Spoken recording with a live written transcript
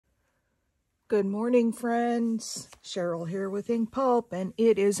Good morning, friends. Cheryl here with InkPulp, and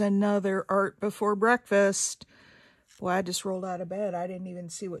it is another art before breakfast. Well, I just rolled out of bed. I didn't even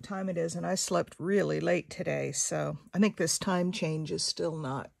see what time it is, and I slept really late today, so I think this time change is still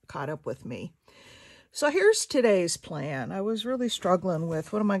not caught up with me. So here's today's plan. I was really struggling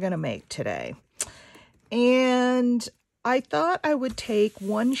with what am I going to make today? And I thought I would take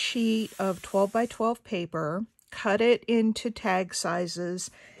one sheet of 12 by 12 paper, cut it into tag sizes,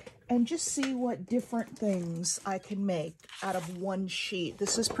 and just see what different things I can make out of one sheet.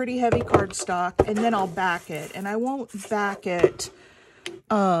 This is pretty heavy cardstock, and then I'll back it. And I won't back it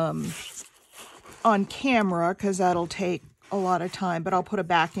on camera because that'll take a lot of time, but I'll put a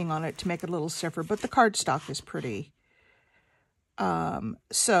backing on it to make it a little stiffer. But the cardstock is pretty.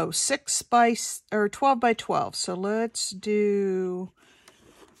 So 12 by 12. So let's do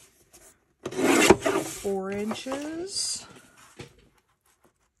 4 inches.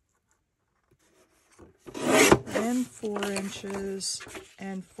 And 4 inches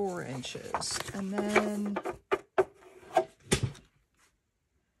and 4 inches. And then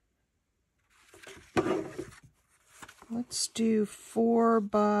let's do 4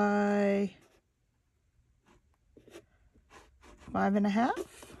 by 5.5.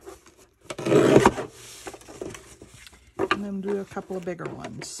 And then do a couple of bigger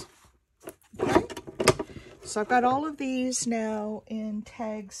ones. Okay. So I've got all of these now in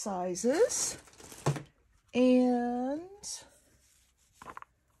tag sizes. And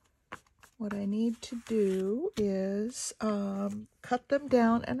what I need to do is cut them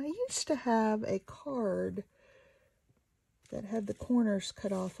down. And I used to have a card that had the corners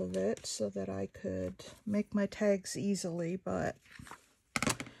cut off of it so that I could make my tags easily, but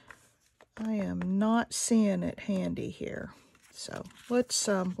I am not seeing it handy here. So let's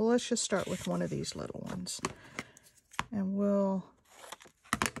just start with one of these little ones, and we'll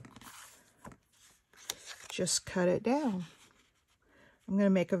just cut it down. I'm going to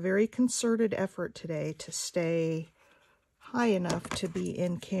make a very concerted effort today to stay high enough to be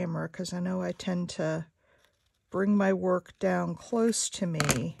in camera, because I know I tend to bring my work down close to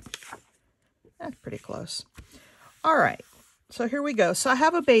me. That's pretty close. All right, so here we go. So I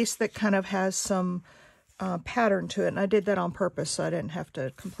have a base that kind of has some pattern to it, and I did that on purpose so I didn't have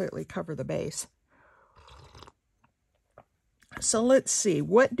to completely cover the base. So let's see,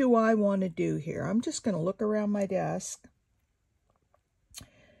 what do I want to do here? I'm just going to look around my desk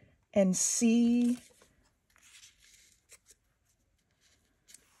and see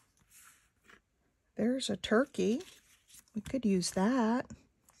there's a turkey. We could use that.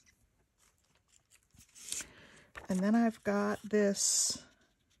 And then I've got this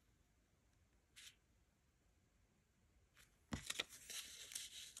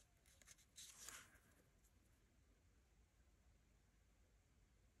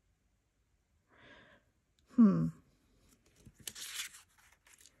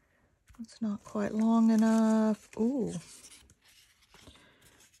it's not quite long enough. Ooh.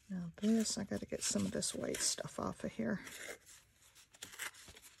 Now this, I got to get some of this white stuff off of here.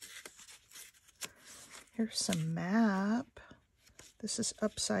 Here's some map. This is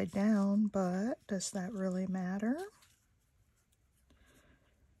upside down, but does that really matter?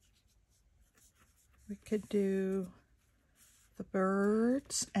 We could do the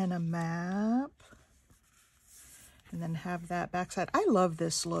birds and a map, and then have that backside. I love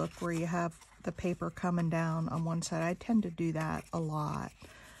this look where you have the paper coming down on one side. I tend to do that a lot,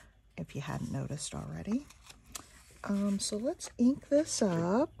 if you hadn't noticed already. So let's ink this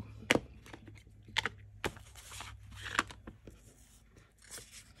up.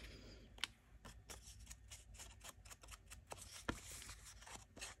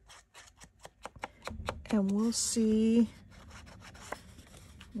 And we'll see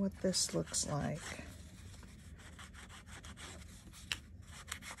what this looks like.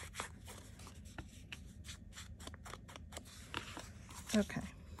 Okay.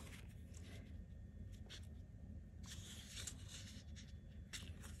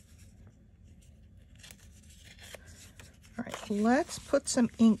 All right, let's put some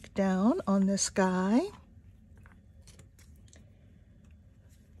ink down on this guy.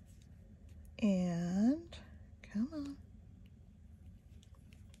 And come on.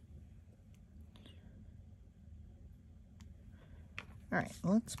 All right,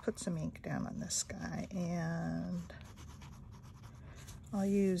 let's put some ink down on this guy, and I'll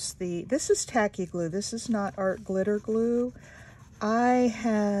use this is tacky glue. This is not art glitter glue. I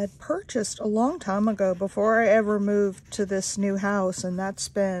had purchased a long time ago before I ever moved to this new house, and that's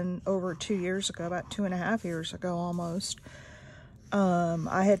been over 2 years ago, about 2.5 years ago almost.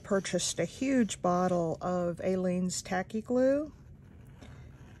 I had purchased a huge bottle of Aleene's tacky glue,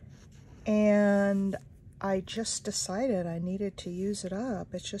 and I just decided I needed to use it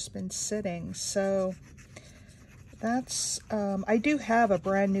up. It's just been sitting. So that's, I do have a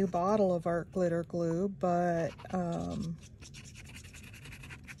brand new bottle of art glitter glue, but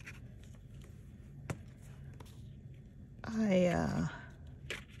I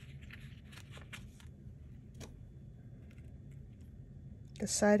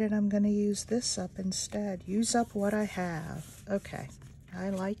decided I'm going to use this up instead. Use up what I have. Okay, I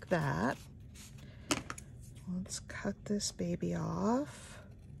like that. Let's cut this baby off.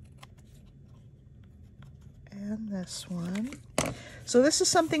 And this one. So this is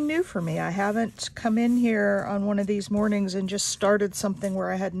something new for me. I haven't come in here on one of these mornings and just started something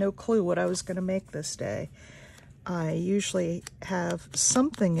where I had no clue what I was going to make this day. I usually have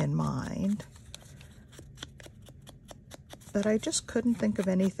something in mind, but I just couldn't think of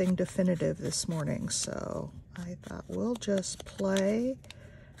anything definitive this morning, so I thought we'll just play.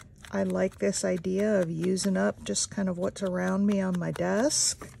 I like this idea of using up just kind of what's around me on my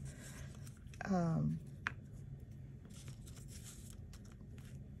desk.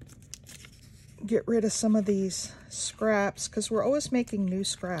 Get rid of some of these scraps, because we're always making new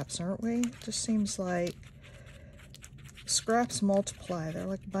scraps, aren't we? It just seems like scraps multiply. They're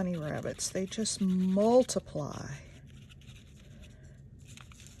like bunny rabbits. They just multiply.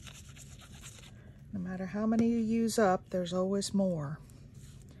 No matter how many you use up, there's always more.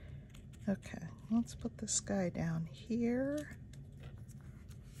 Okay, let's put this guy down here.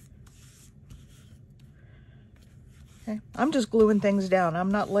 Okay, I'm just gluing things down. I'm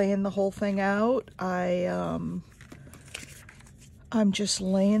not laying the whole thing out. I'm just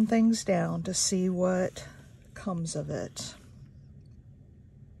laying things down to see what comes of it.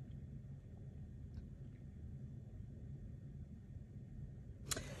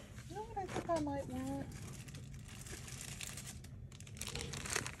 You know what I think I might want?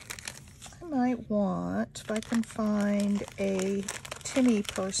 I might want, if I can find a tinny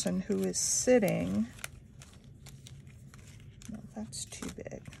person who is sitting. No, that's too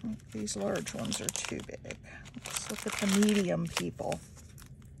big. These large ones are too big. Let's look at the medium people.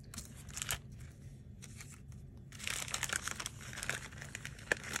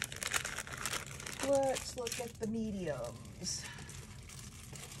 Let's look at the mediums.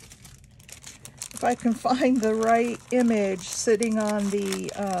 If I can find the right image sitting on the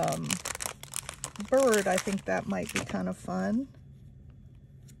bird, I think that might be kind of fun.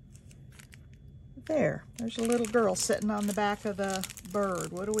 There's a little girl sitting on the back of the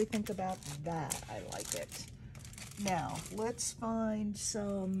bird. What do we think about that? I like it. Now, let's find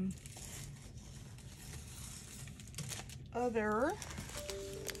some other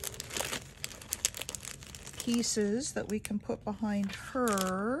pieces that we can put behind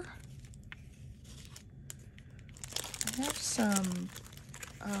her. I have some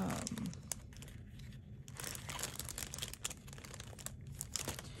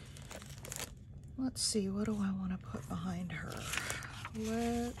let's see, what do I want to put behind her?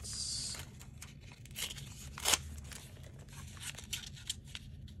 Let's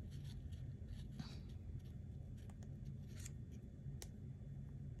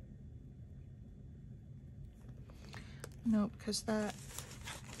nope, because that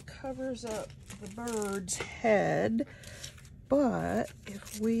covers up the bird's head. But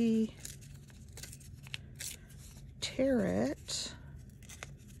if we tear it,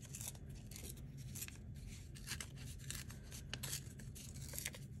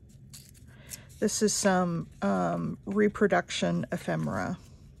 this is some reproduction ephemera.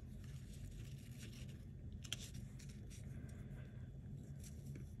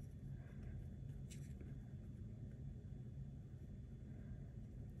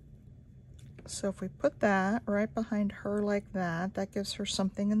 So if we put that right behind her like that, that gives her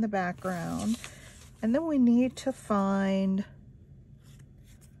something in the background. And then we need to find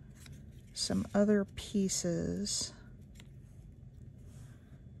some other pieces.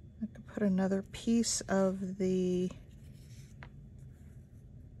 I could put another piece of the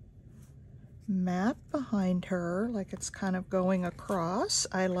map behind her, like it's kind of going across.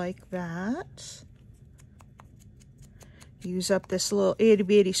 I like that. Use up this little itty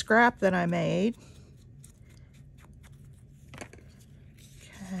bitty scrap that I made.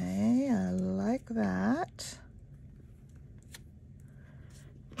 Okay, I like that.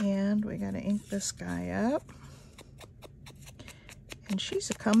 And we gotta ink this guy up. And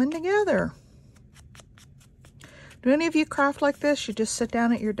she's a-coming together. Do any of you craft like this? You just sit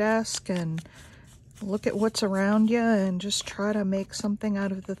down at your desk and look at what's around you and just try to make something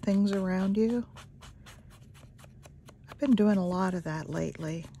out of the things around you? I've been doing a lot of that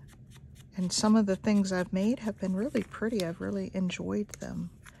lately, and some of the things I've made have been really pretty. I've really enjoyed them.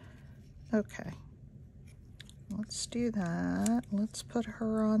 Okay. Let's do that. Let's put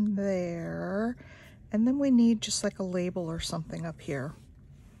her on there. And then we need just like a label or something up here.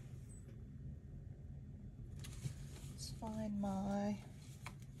 Let's find my,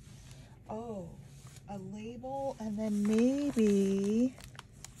 oh, a label, and then maybe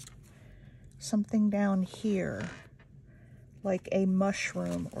something down here, like a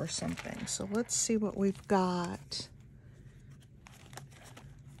mushroom or something. So let's see what we've got.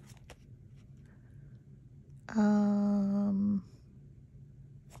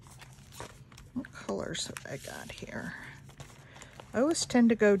 What colors have I got here? I always tend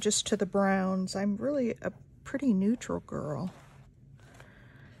to go just to the browns. I'm really a pretty neutral girl.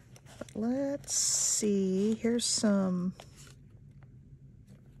 But let's see. Here's some.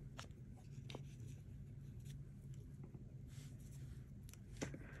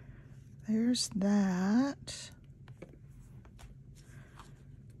 There's that.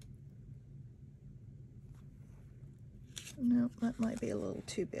 No, that might be a little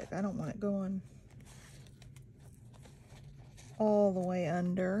too big. I don't want it going all the way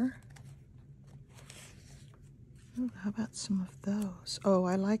under. Ooh, how about some of those? Oh,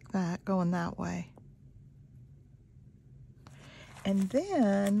 I like that, going that way. And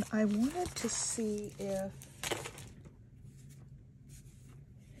then I wanted to see if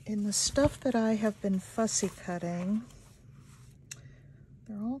in the stuff that I have been fussy cutting,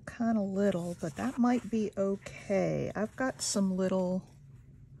 they're all kind of little, but that might be okay. I've got some little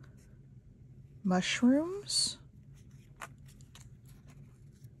mushrooms.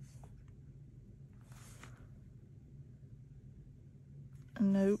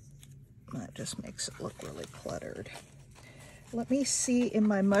 Nope, that just makes it look really cluttered. Let me see in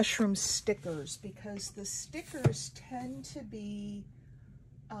my mushroom stickers, because the stickers tend to be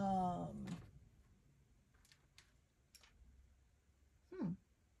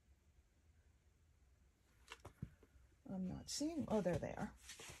I'm not seeing, oh, there they are.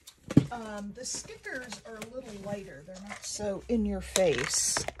 The stickers are a little lighter. They're not so in your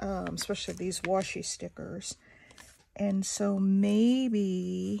face, especially these washi stickers. And so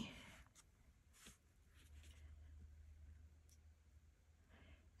maybe,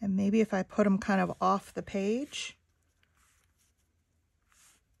 if I put them kind of off the page.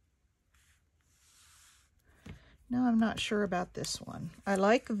 No, I'm not sure about this one. I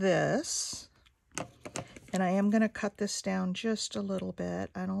like this. And I am going to cut this down just a little bit.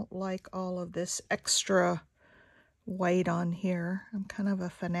 I don't like all of this extra white on here. I'm kind of a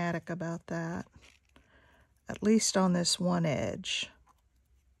fanatic about that. At least on this one edge.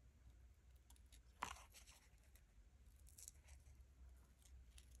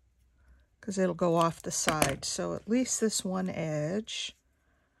 Because it'll go off the side. So at least this one edge.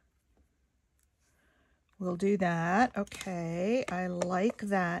 We'll do that. Okay, I like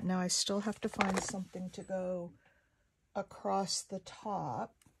that. Now I still have to find something to go across the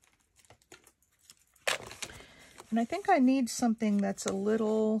top. And I think I need something that's a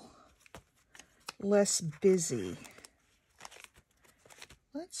little less busy.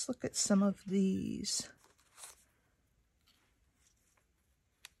 Let's look at some of these.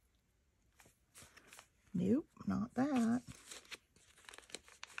 Nope, not that.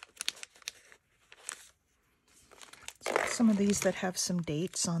 Some of these that have some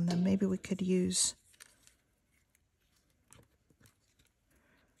dates on them, maybe we could use,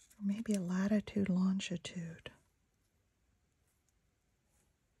 or maybe a latitude, longitude.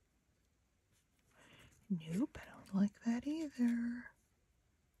 Nope, I don't like that either.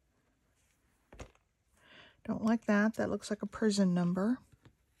 Don't like that. That looks like a prison number.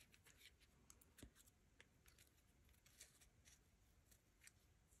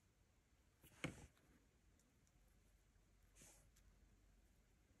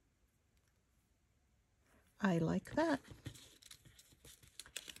 I like that.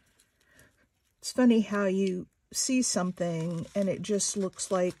 It's funny how you see something and it just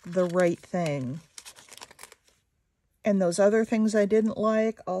looks like the right thing. And those other things I didn't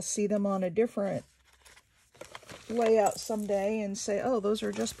like, I'll see them on a different layout someday and say, oh, those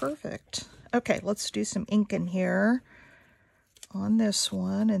are just perfect. Okay, let's do some ink in here on this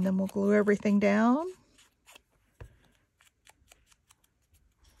one, and then we'll glue everything down.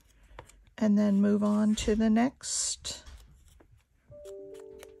 And then move on to the next.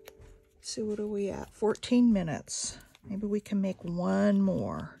 Let's see, what are we at? 14 minutes. Maybe we can make one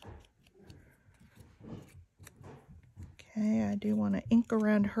more. Okay, I do want to ink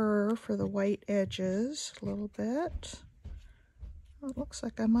around her for the white edges a little bit. Oh, it looks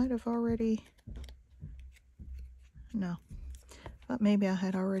like I might have already... No. Thought maybe I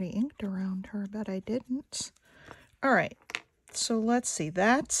had already inked around her, but I didn't. All right. So let's see,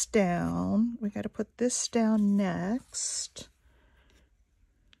 that's down. We got to put this down next.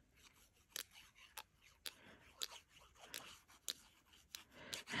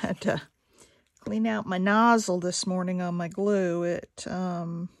 Had to clean out my nozzle this morning on my glue. It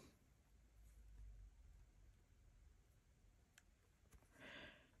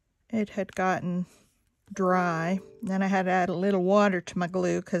had gotten dry. Then I had to add a little water to my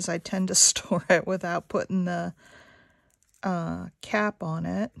glue because I tend to store it without putting the cap on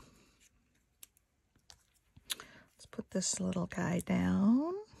it. Let's put this little guy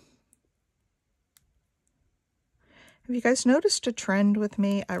down. Have you guys noticed a trend with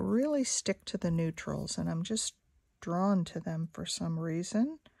me? I really stick to the neutrals, and I'm just drawn to them for some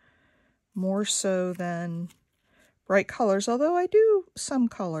reason, more so than bright colors, although I do some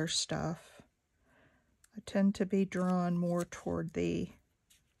color stuff. I tend to be drawn more toward the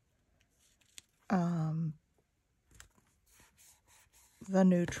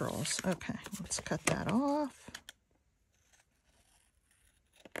neutrals. Okay, let's cut that off.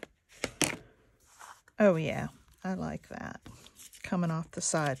 Oh yeah, I like that. Coming off the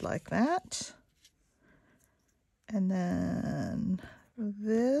side like that. And then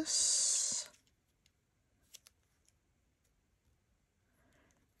this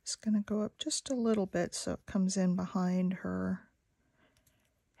is going to go up just a little bit so it comes in behind her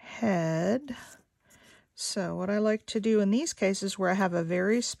head. So what I like to do in these cases where I have a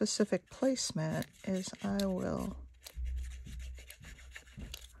very specific placement is I will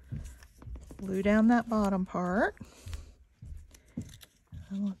glue down that bottom part.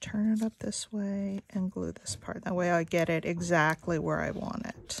 And we'll turn it up this way and glue this part. That way I get it exactly where I want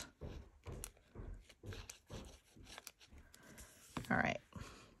it. All right,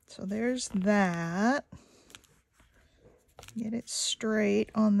 so there's that. Get it straight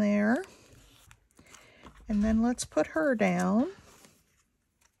on there. And then let's put her down.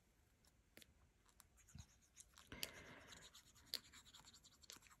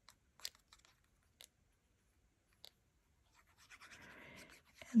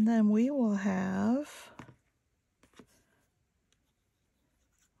 And then we will have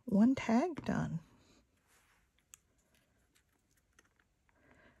one tag done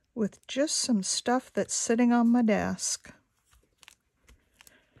with just some stuff that's sitting on my desk.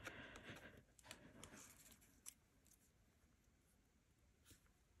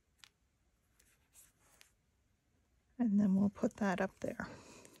 And then we'll put that up there.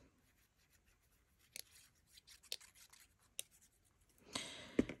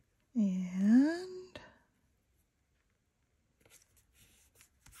 And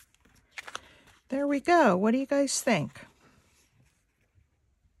there we go. What do you guys think?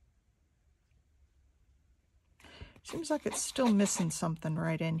 Seems like it's still missing something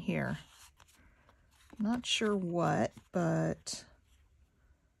right in here. Not sure what, but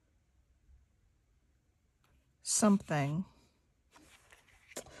something.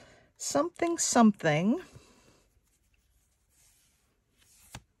 Something.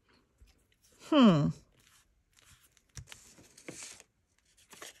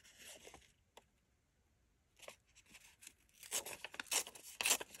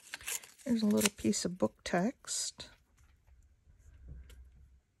 There's a little piece of book text.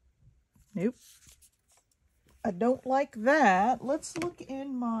 Nope. I don't like that. Let's look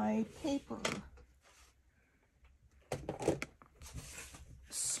in my paper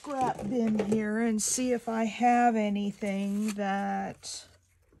scrap bin here and see if I have anything that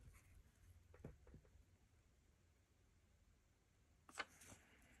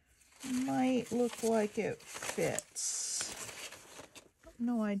might look like it fits.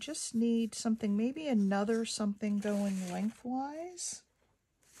 No, I just need something, maybe another something going lengthwise.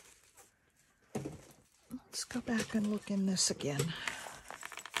 Let's go back and look in this again.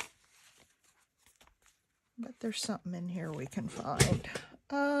 But there's something in here we can find.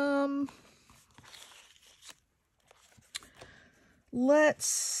 Let's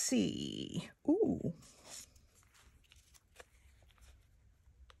see. Ooh.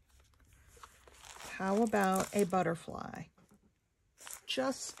 How about a butterfly?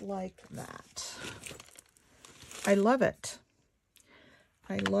 Just like that. I love it.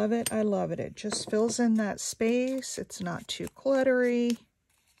 I love it. I love it. It just fills in that space. It's not too cluttery.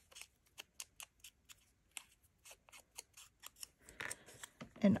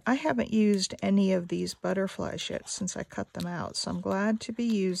 And I haven't used any of these butterflies yet since I cut them out, so I'm glad to be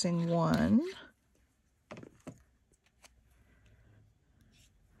using one.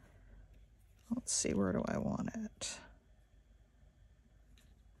 Let's see, where do I want it?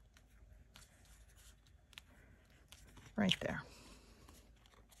 Right there.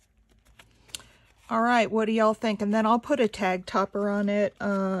 All right, what do y'all think? And then I'll put a tag topper on it.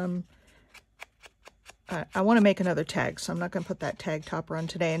 I want to make another tag, so I'm not going to put that tag topper on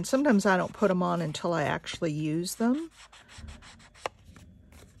today. And sometimes I don't put them on until I actually use them,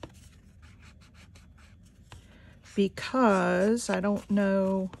 because I don't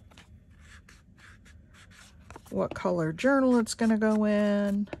know what color journal it's going to go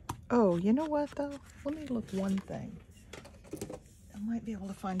in. Oh, you know what, though? Let me look one thing. I might be able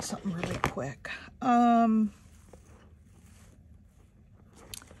to find something really quick.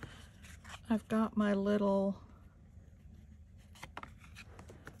 I've got my little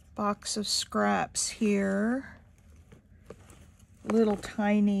box of scraps here. Little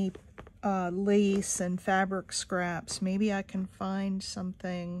tiny lace and fabric scraps. Maybe I can find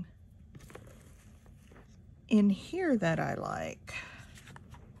something in here that I like.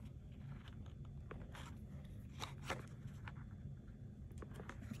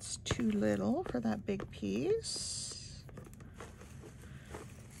 It's too little for that big piece.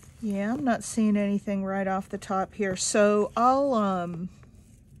 Yeah, I'm not seeing anything right off the top here, so I'll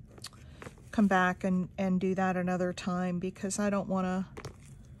come back and do that another time, because I don't want to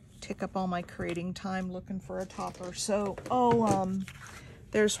take up all my creating time looking for a topper. So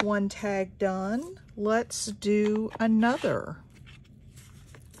there's one tag done. Let's do another.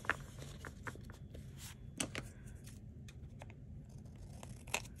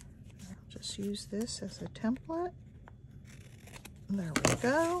 I'll just use this as a template. There we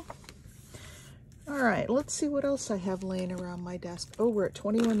go. All right, let's see what else I have laying around my desk. Oh, we're at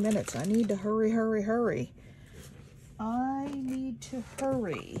 21 minutes. I need to hurry, hurry, hurry. I need to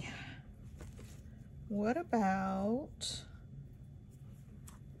hurry. What about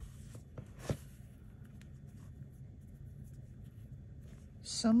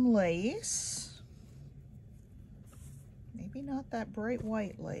some lace? Maybe not that bright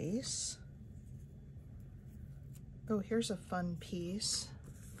white lace. Oh, here's a fun piece.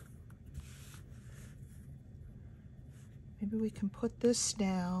 Maybe we can put this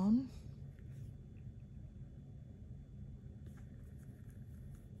down.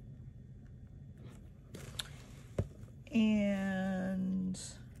 And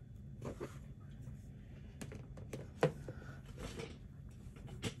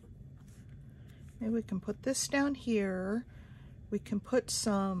maybe we can put this down here. We can put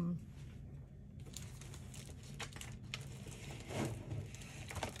some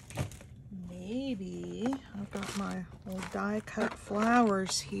I've got my little die cut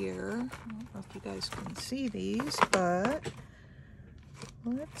flowers here. I don't know if you guys can see these, but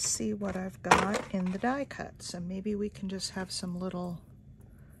let's see what I've got in the die cut. So maybe we can just have some little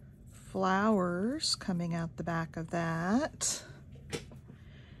flowers coming out the back of that.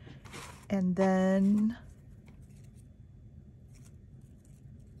 And then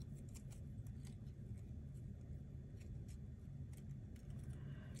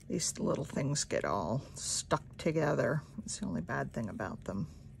these little things get all stuck together. That's the only bad thing about them.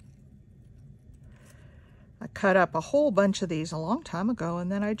 I cut up a whole bunch of these a long time ago,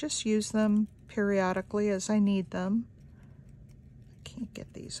 and then I just use them periodically as I need them. I can't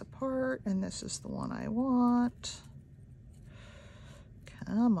get these apart, and this is the one I want.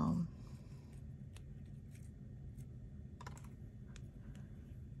 Come on.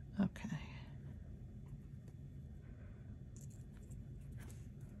 Okay.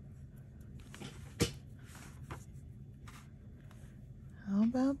 How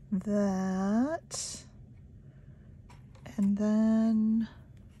about that? And then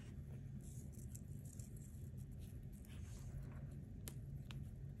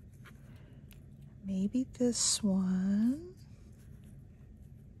maybe this one.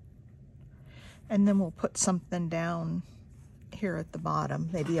 And then we'll put something down here at the bottom,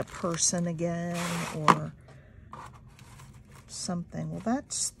 maybe a person again or something. Well,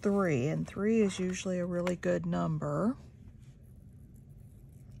 that's 3, and 3 is usually a really good number.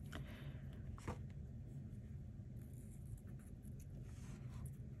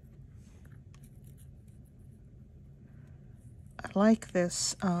 I like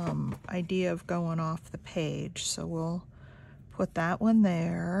this idea of going off the page, so we'll put that one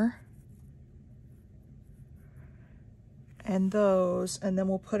there. And those, and then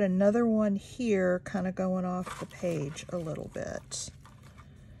we'll put another one here kind of going off the page a little bit.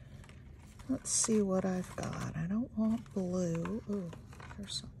 Let's see what I've got. I don't want blue. Oh,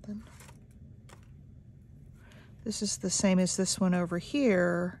 there's something. This is the same as this one over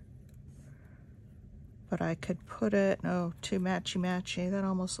here, but I could put it, oh, too matchy-matchy. That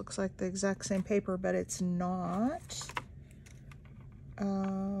almost looks like the exact same paper, but it's not.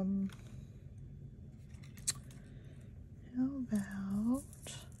 How about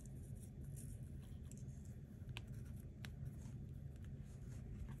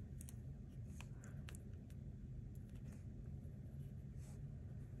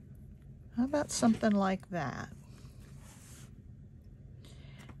How about something like that?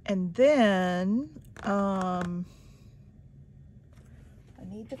 And then I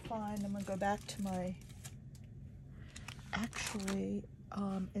need to find, I'm going to go back to my, actually,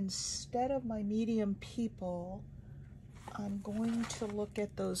 instead of my medium people, I'm going to look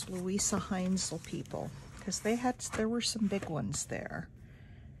at those Louisa Heinzel people, because there were some big ones there.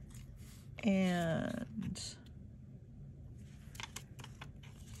 And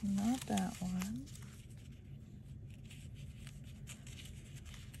not that one.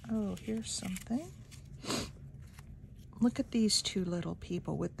 Oh, here's something. Look at these two little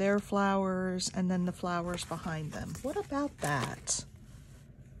people with their flowers and then the flowers behind them. What about that?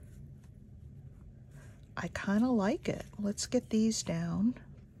 I kind of like it. Let's get these down.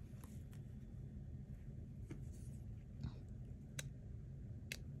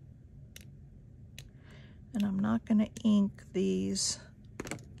 And I'm not going to ink these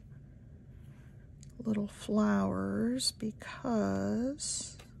little flowers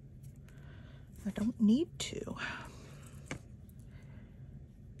because I don't need to.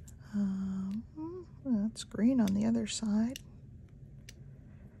 That's green on the other side.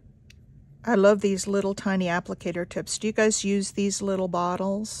 I love these little tiny applicator tips. Do you guys use these little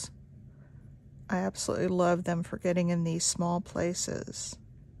bottles? I absolutely love them for getting in these small places.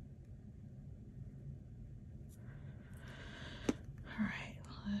 All right,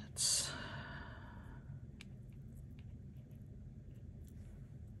 let's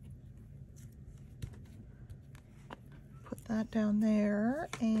put that down there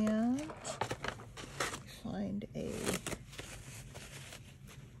and find a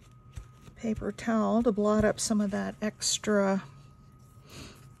paper towel to blot up some of that extra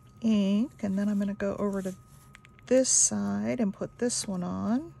ink. And then I'm going to go over to this side and put this one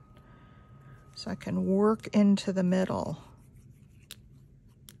on so I can work into the middle.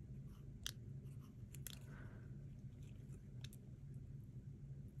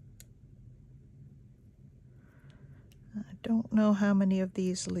 I don't know how many of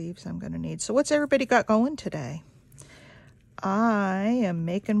these leaves I'm going to need. So what's everybody got going today? I am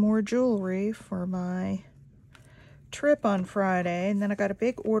making more jewelry for my trip on Friday, and then I got a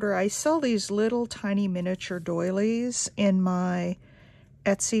big order. I sell these little tiny miniature doilies in my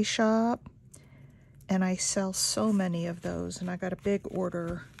Etsy shop, and I sell so many of those, and I got a big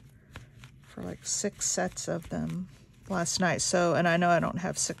order for like 6 sets of them last night. So, and I know I don't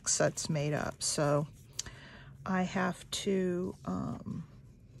have 6 sets made up, so I have to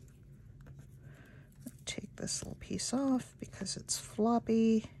take this little piece off because it's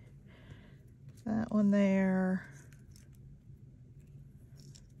floppy. That one there.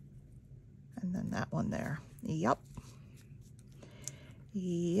 And then that one there. Yep.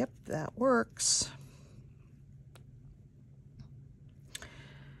 Yep, that works.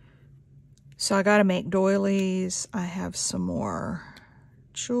 So I got to make doilies. I have some more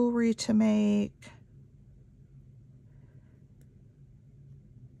jewelry to make.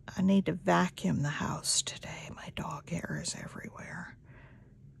 I need to vacuum the house today. My dog hair is everywhere.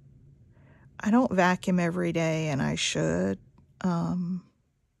 I don't vacuum every day, and I should. But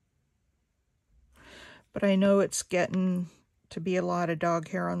I know it's getting to be a lot of dog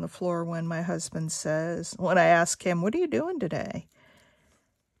hair on the floor when my husband says, when I ask him, what are you doing today?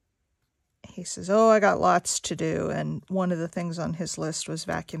 He says, oh, I got lots to do. And one of the things on his list was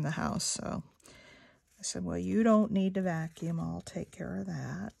vacuum the house. So I said, well, you don't need to vacuum. I'll take care of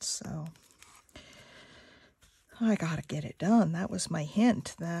that. So I got to get it done. That was my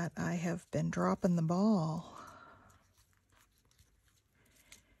hint that I have been dropping the ball.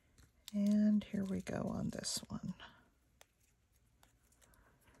 And here we go on this one.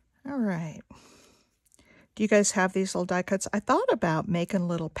 All right. Do you guys have these little die cuts? I thought about making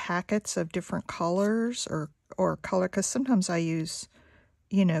little packets of different colors or color, because sometimes I use,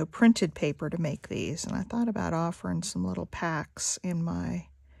 you know, printed paper to make these. And I thought about offering some little packs in my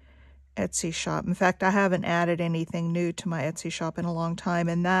Etsy shop. In fact, I haven't added anything new to my Etsy shop in a long time.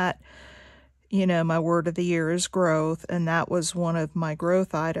 And that, you know, my word of the year is growth. And that was one of my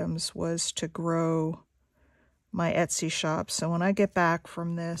growth items, was to grow my Etsy shop. So when I get back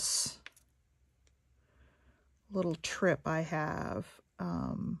from this little trip I have,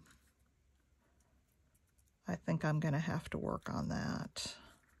 I think I'm going to have to work on that.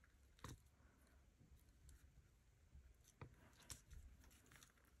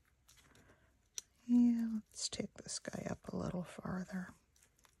 Yeah, let's take this guy up a little farther.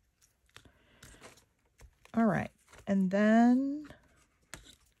 All right, and then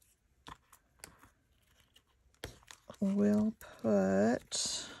we'll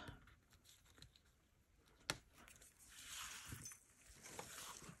put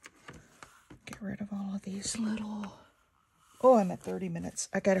these little... Oh, I'm at 30 minutes.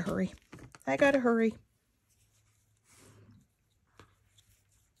 I gotta hurry. I gotta hurry.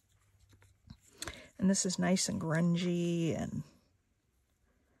 And this is nice and grungy and...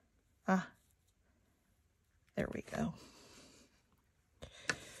 there we go.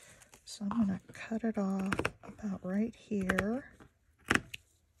 So I'm going to cut it off about right here.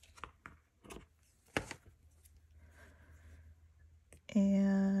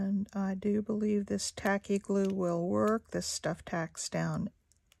 And I do believe this tacky glue will work. This stuff tacks down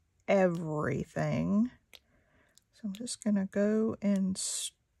everything. So I'm just going to go in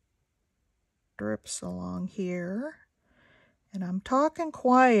strips along here. And I'm talking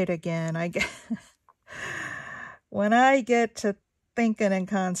quiet again. When I get to thinking and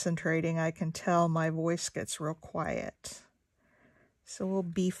concentrating, I can tell my voice gets real quiet. So we'll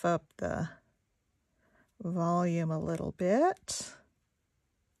beef up the volume a little bit.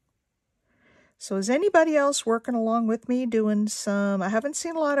 So is anybody else working along with me doing some... I haven't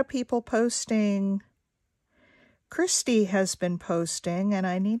seen a lot of people posting. Christy has been posting, and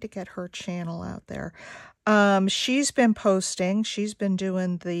I need to get her channel out there. She's been posting. She's been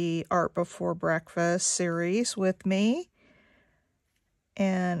doing the Art Before Breakfast series with me.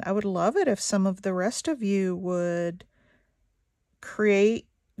 And I would love it if some of the rest of you would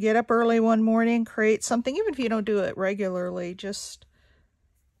get up early one morning, create something, even if you don't do it regularly, just,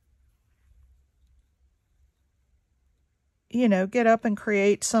 you know, get up and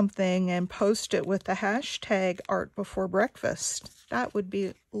create something and post it with the hashtag Art Before Breakfast. That would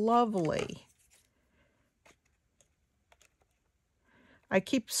be lovely. I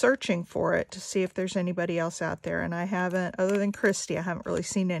keep searching for it to see if there's anybody else out there, and I haven't, other than Christy, I haven't really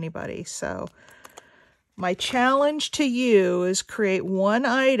seen anybody. So my challenge to you is create one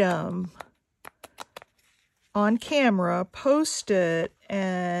item on camera, post it,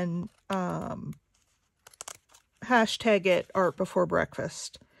 and hashtag it Art Before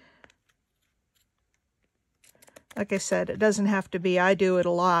Breakfast. Like I said, it doesn't have to be. I do it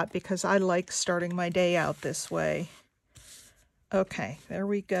a lot because I like starting my day out this way. Okay, there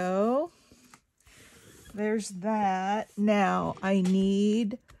we go. There's that. Now I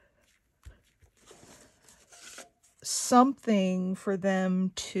need something for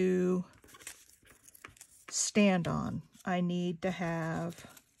them to stand on. I need to have...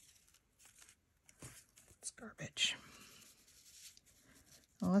 it's garbage.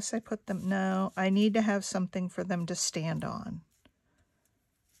 Unless I put them... no, I need to have something for them to stand on.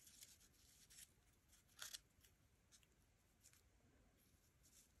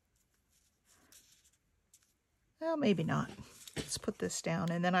 Well, maybe not. Let's put this down,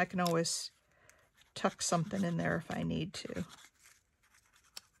 and then I can always tuck something in there if I need to.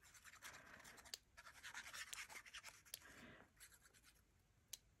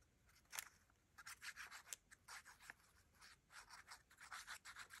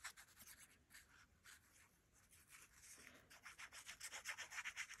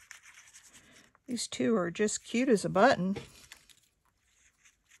 These two are just cute as a button.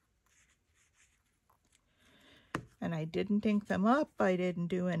 And I didn't ink them up. I didn't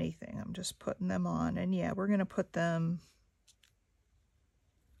do anything. I'm just putting them on. And yeah, we're going to put them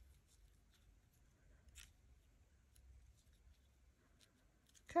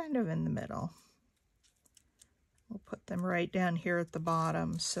kind of in the middle. We'll put them right down here at the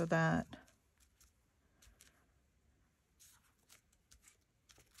bottom so that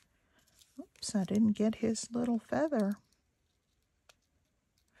oops, I didn't get his little feather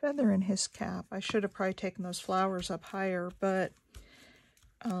in his cap. I should have probably taken those flowers up higher, but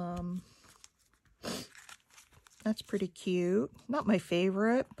that's pretty cute. Not my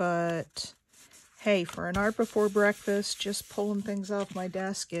favorite, but hey, for an Art Before Breakfast, just pulling things off my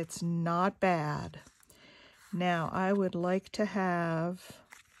desk, it's not bad. Now, I would like to have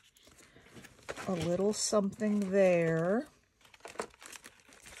a little something there.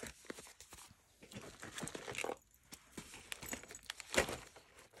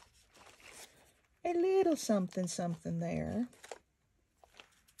 A little something there.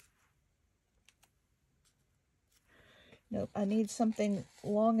 Nope, I need something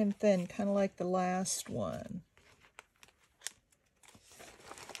long and thin, kind of like the last one.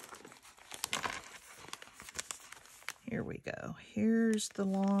 Here we go. Here's the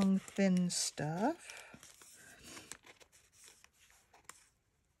long, thin stuff.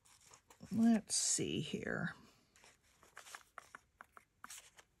 Let's see here.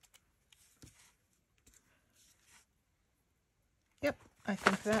 Yep, I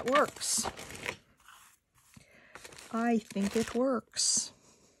think that works. I think it works.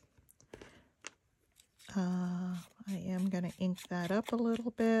 I am going to ink that up a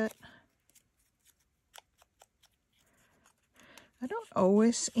little bit.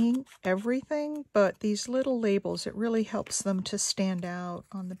 always ink everything, but these little labels, it really helps them to stand out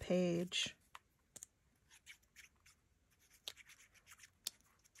on the page.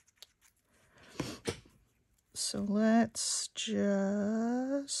 So let's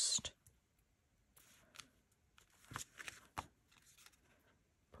just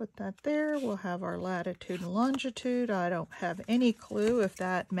put that there. We'll have our latitude and longitude. I don't have any clue if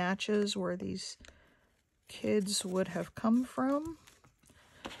that matches where these kids would have come from.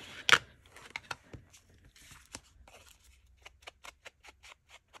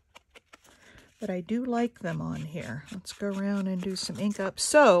 But I do like them on here. Let's go around and do some ink up.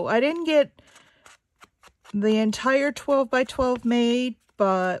 So I didn't get the entire 12 by 12 made,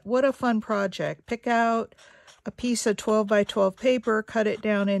 but what a fun project. Pick out a piece of 12 by 12 paper, cut it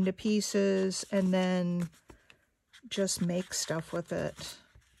down into pieces, and then just make stuff with it.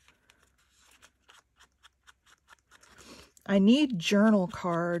 I need journal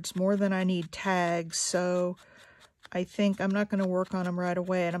cards more than I need tags, so I think I'm not going to work on them right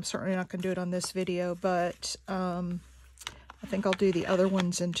away, and I'm certainly not going to do it on this video, but I think I'll do the other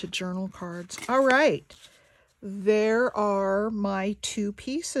ones into journal cards. All right. There are my 2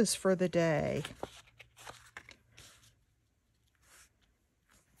 pieces for the day.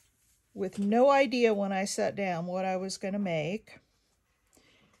 With no idea when I sat down what I was going to make.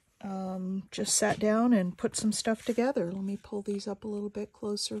 Just sat down and put some stuff together. Let me pull these up a little bit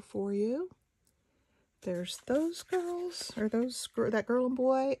closer for you. There's those girls, or that girl and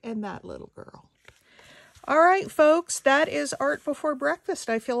boy, and that little girl. All right, folks, that is Art Before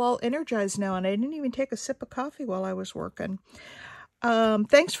Breakfast. I feel all energized now, and I didn't even take a sip of coffee while I was working.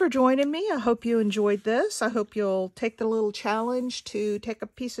 Thanks for joining me. I hope you enjoyed this. I hope you'll take the little challenge to take a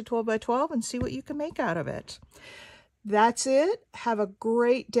piece of 12 by 12 and see what you can make out of it. That's it. Have a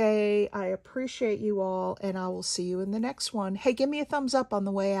great day. I appreciate you all, and I will see you in the next one. Hey, give me a thumbs up on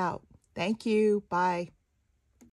the way out. Thank you. Bye.